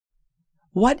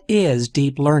What is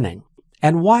deep learning,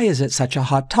 and why is it such a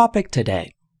hot topic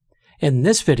today? In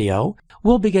this video,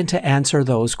 we'll begin to answer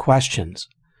those questions.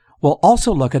 We'll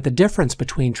also look at the difference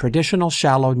between traditional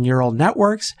shallow neural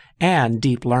networks and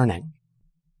deep learning.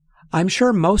 I'm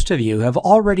sure most of you have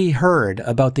already heard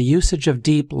about the usage of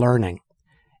deep learning.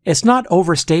 It's not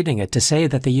overstating it to say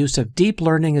that the use of deep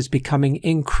learning is becoming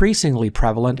increasingly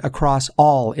prevalent across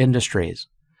all industries.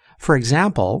 For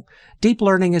example, deep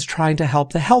learning is trying to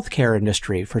help the healthcare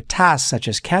industry for tasks such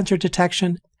as cancer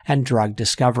detection and drug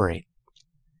discovery.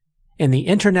 In the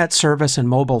internet service and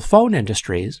mobile phone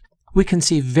industries, we can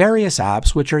see various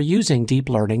apps which are using deep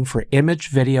learning for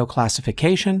image-video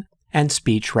classification and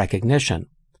speech recognition.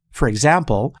 For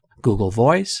example, Google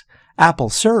Voice, Apple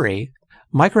Siri,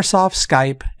 Microsoft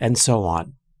Skype, and so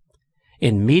on.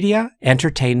 In media,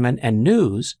 entertainment, and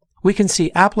news, we can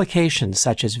see applications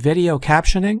such as video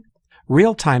captioning,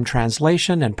 real-time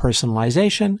translation and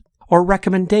personalization, or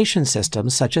recommendation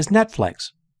systems such as Netflix.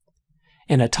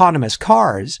 In autonomous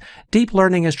cars, deep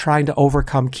learning is trying to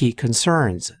overcome key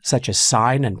concerns, such as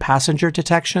sign and passenger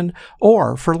detection,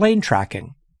 or for lane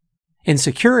tracking. In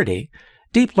security,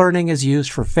 deep learning is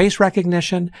used for face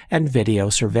recognition and video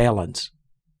surveillance.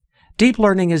 Deep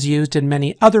learning is used in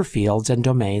many other fields and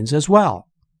domains as well.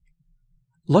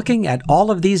 Looking at all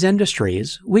of these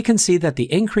industries, we can see that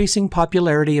the increasing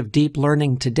popularity of deep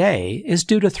learning today is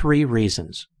due to three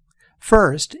reasons.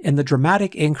 First, in the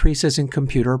dramatic increases in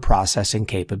computer processing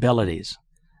capabilities.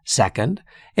 Second,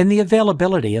 in the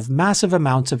availability of massive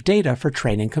amounts of data for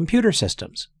training computer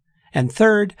systems. And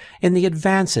third, in the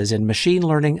advances in machine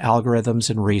learning algorithms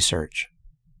and research.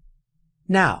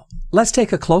 Now, let's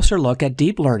take a closer look at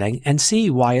deep learning and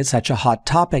see why it's such a hot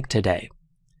topic today.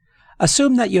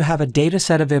 Assume that you have a data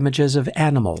set of images of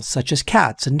animals such as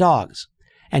cats and dogs,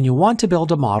 and you want to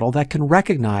build a model that can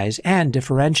recognize and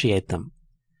differentiate them.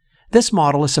 This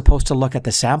model is supposed to look at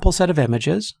the sample set of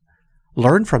images,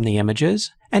 learn from the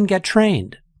images, and get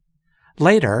trained.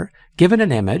 Later, given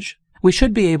an image, we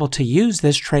should be able to use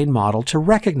this trained model to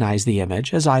recognize the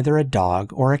image as either a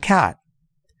dog or a cat.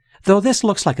 Though this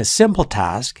looks like a simple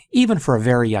task, even for a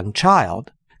very young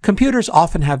child, computers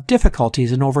often have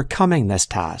difficulties in overcoming this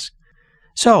task.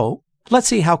 So, let's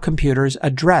see how computers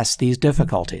address these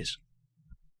difficulties.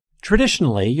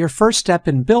 Traditionally, your first step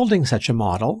in building such a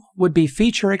model would be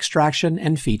feature extraction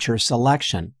and feature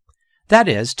selection. That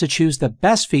is, to choose the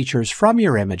best features from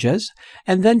your images,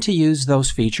 and then to use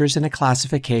those features in a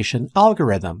classification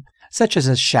algorithm, such as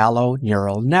a shallow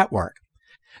neural network.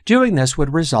 Doing this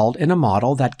would result in a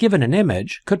model that, given an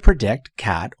image, could predict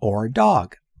cat or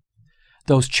dog.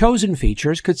 Those chosen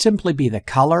features could simply be the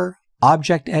color,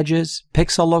 object edges,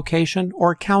 pixel location,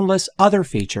 or countless other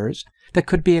features that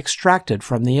could be extracted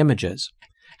from the images.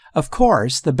 Of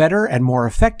course, the better and more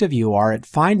effective you are at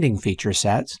finding feature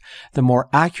sets, the more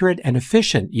accurate and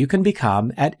efficient you can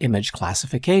become at image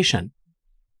classification.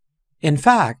 In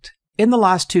fact, in the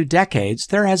last 2 decades,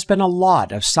 there has been a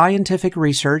lot of scientific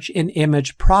research in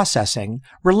image processing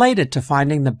related to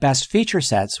finding the best feature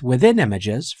sets within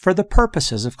images for the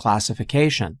purposes of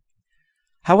classification.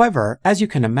 However, as you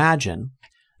can imagine,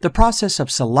 the process of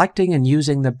selecting and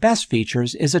using the best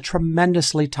features is a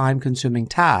tremendously time-consuming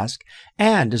task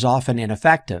and is often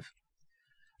ineffective.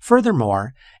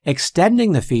 Furthermore,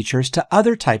 extending the features to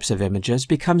other types of images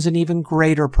becomes an even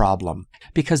greater problem,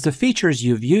 because the features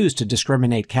you've used to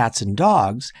discriminate cats and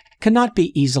dogs cannot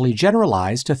be easily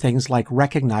generalized to things like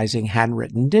recognizing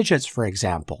handwritten digits, for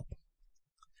example.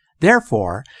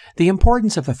 Therefore, the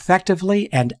importance of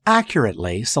effectively and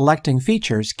accurately selecting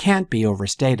features can't be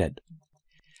overstated.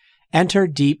 Enter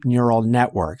deep neural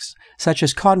networks, such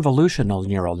as convolutional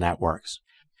neural networks.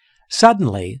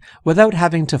 Suddenly, without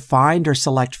having to find or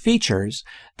select features,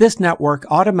 this network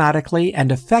automatically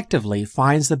and effectively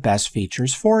finds the best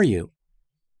features for you.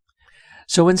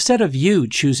 So instead of you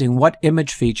choosing what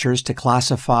image features to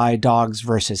classify dogs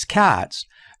versus cats,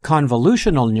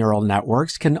 convolutional neural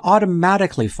networks can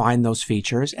automatically find those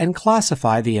features and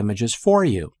classify the images for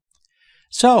you.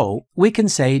 So, we can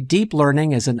say deep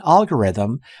learning is an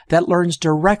algorithm that learns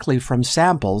directly from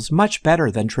samples much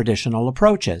better than traditional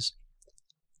approaches.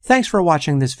 Thanks for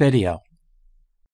watching this video.